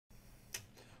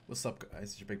What's up, guys?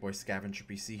 It's your big boy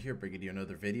Scavengerbc here, bringing you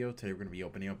another video. Today we're going to be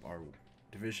opening up our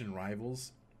division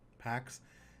rivals packs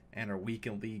and our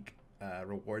weekend league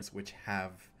rewards, which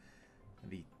have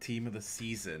the team of the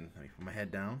season. Let me put my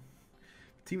head down.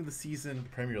 Team of the season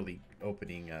Premier League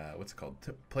opening. What's it called?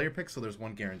 Player picks. So there's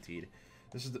one guaranteed.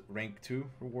 This is the rank 2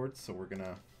 rewards. So we're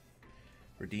gonna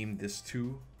redeem this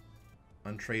 2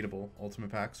 untradeable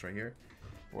ultimate packs right here.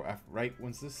 Or right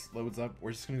once this loads up,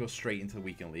 we're just gonna go straight into the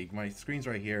weekend league. My screen's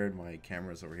right here and my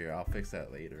camera's over here. I'll fix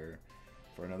that later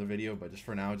for another video, but just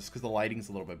for now, just because the lighting's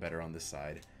a little bit better on this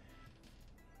side.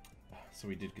 So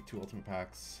we did get 2 ultimate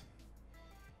packs,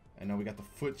 and now we got the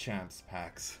Foot Champs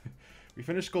packs. We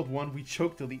finished Gold 1. We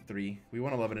choked Elite 3. We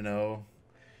won 11-0,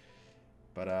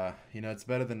 but you know, it's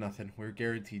better than nothing. We're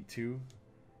guaranteed 2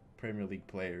 Premier League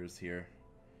players here.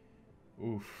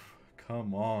 Oof,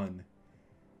 come on.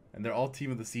 And they're all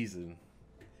team of the season.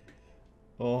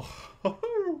 Oh,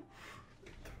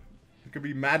 it could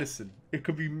be Madison. It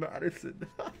could be Madison.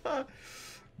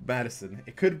 Madison.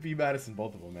 It could be Madison,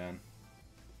 both of them, man.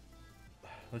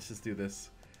 Let's just do this.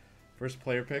 First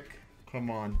player pick.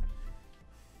 Come on.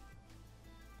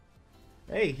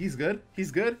 Hey, he's good.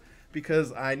 He's good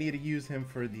because I need to use him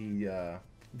for the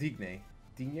Digne.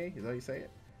 Digne? Is that how you say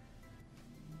it?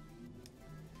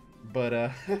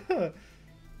 But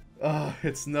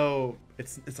it's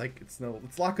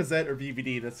Lacazette or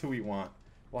VVD. That's who we want.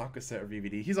 Lacazette or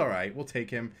VVD. He's all right. We'll take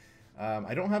him.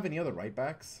 I don't have any other right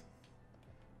backs.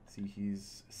 See,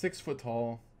 he's 6 foot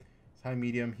tall. He's high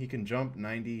medium. He can jump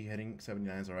 90, heading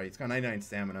 79 is all right. He's got 99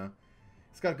 stamina.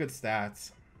 He's got good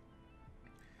stats.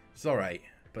 It's all right.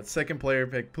 But second player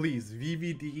pick, please,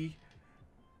 VVD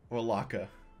or Laka.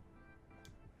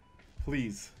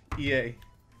 Please, EA.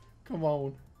 Come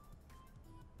on.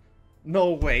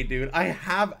 No way, dude. I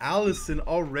have Allison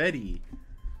already.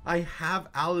 I have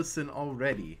Allison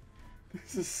already.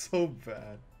 This is so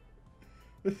bad.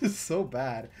 This is so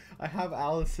bad. I have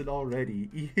Allison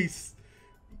already.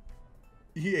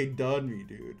 EA done me,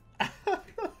 dude.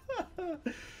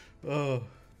 Oh,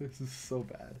 this is so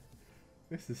bad.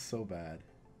 This is so bad.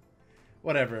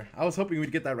 Whatever. I was hoping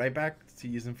we'd get that right back to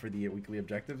use him for the weekly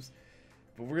objectives.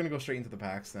 But we're going to go straight into the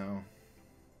packs now.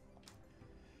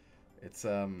 It's,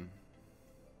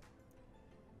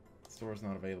 store's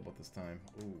not available at this time.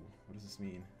 Ooh, what does this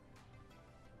mean?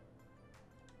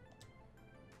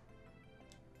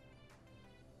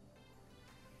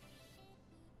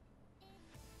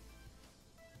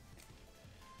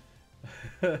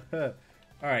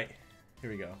 Alright, here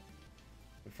we go.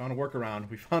 We found a workaround.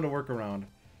 We found a workaround.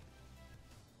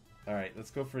 Alright,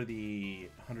 let's go for the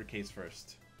 100Ks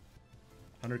first.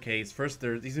 100Ks. First,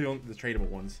 these are the tradable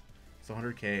ones. So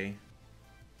 100K.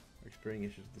 We're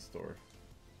experiencing issues with the store.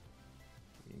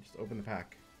 Just open the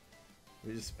pack.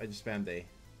 I just spammed A.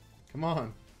 Come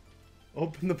on.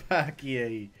 Open the pack,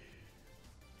 EA.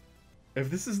 If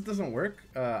this doesn't work,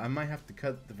 I might have to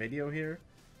cut the video here.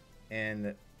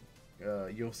 And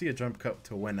you'll see a jump cut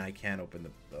to when I can open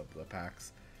the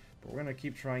packs. But we're going to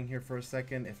keep trying here for a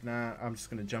second. If not, I'm just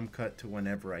going to jump cut to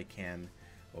whenever I can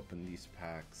open these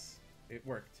packs. It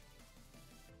worked.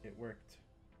 It worked.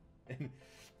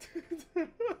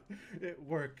 It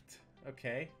worked.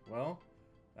 Okay, well.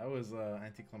 That was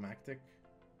anticlimactic.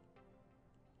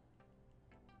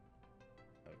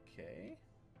 Okay.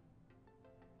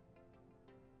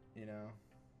 You know.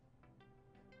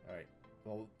 Alright.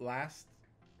 The last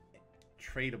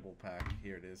tradable pack.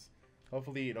 Here it is.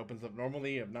 Hopefully it opens up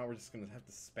normally. If not, we're just going to have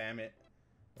to spam it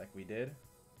like we did.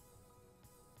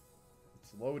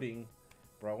 It's loading.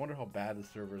 Bro, I wonder how bad the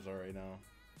servers are right now.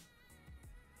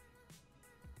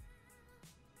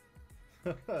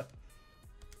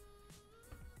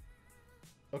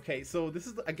 Okay, so this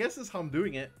is, I guess this is how I'm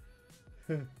doing it.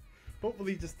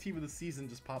 Hopefully just team of the season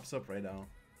just pops up right now.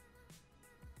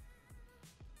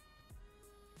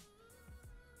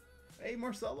 Hey,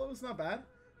 Marcelo's not bad.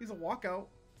 He's a walkout.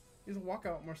 He's a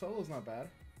walkout. Marcelo's not bad.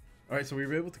 Alright, so we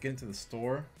were able to get into the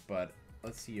store, but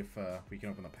let's see if we can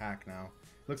open the pack now.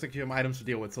 Looks like you have items to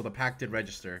deal with, so the pack did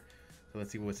register. So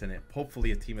let's see what's in it.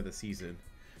 Hopefully a team of the season.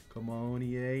 Come on,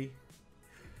 EA.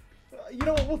 You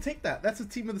know what? We'll take that. That's a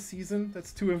team of the season.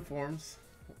 That's 2 informs.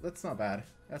 That's not bad.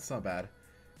 That's not bad.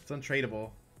 It's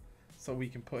untradeable, so we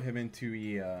can put him into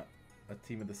a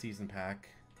team of the season pack.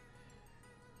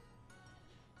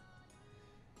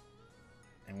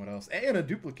 And what else? And a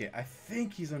duplicate. I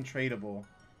think he's untradeable.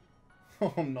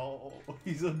 Oh no,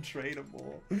 he's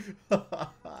untradeable. No.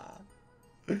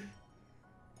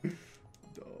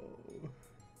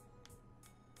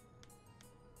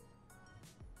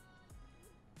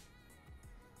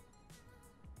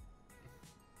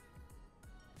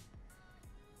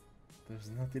 There's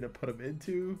nothing to put him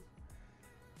into.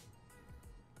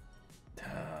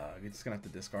 You're just gonna have to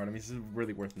discard him. He's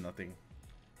really worth nothing.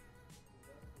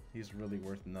 He's really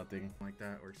worth nothing. Like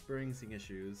that, we're experiencing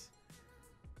issues.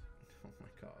 Oh my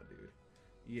god,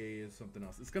 dude. EA is something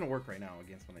else. It's gonna work right now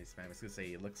against when they spam. It's gonna say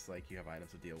it looks like you have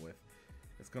items to deal with.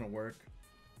 It's gonna work,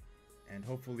 and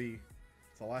hopefully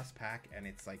it's the last pack, and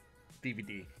it's like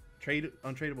DVD.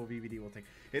 Untradeable VVD will take.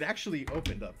 It actually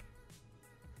opened up.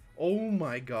 Oh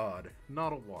my god!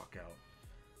 Not a walkout.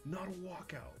 Not a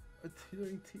walkout. A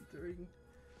teetering.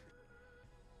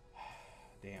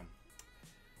 Damn.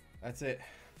 That's it.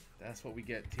 That's what we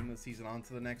get. Team of the season. On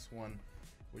to the next one,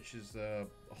 which is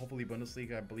hopefully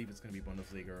Bundesliga. I believe it's going to be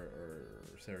Bundesliga or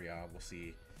Serie A. We'll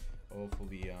see.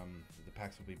 Hopefully the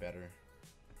packs will be better.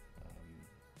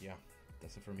 Yeah,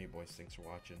 that's it for me, boys. Thanks for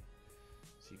watching.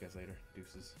 See you guys later.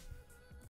 Deuces.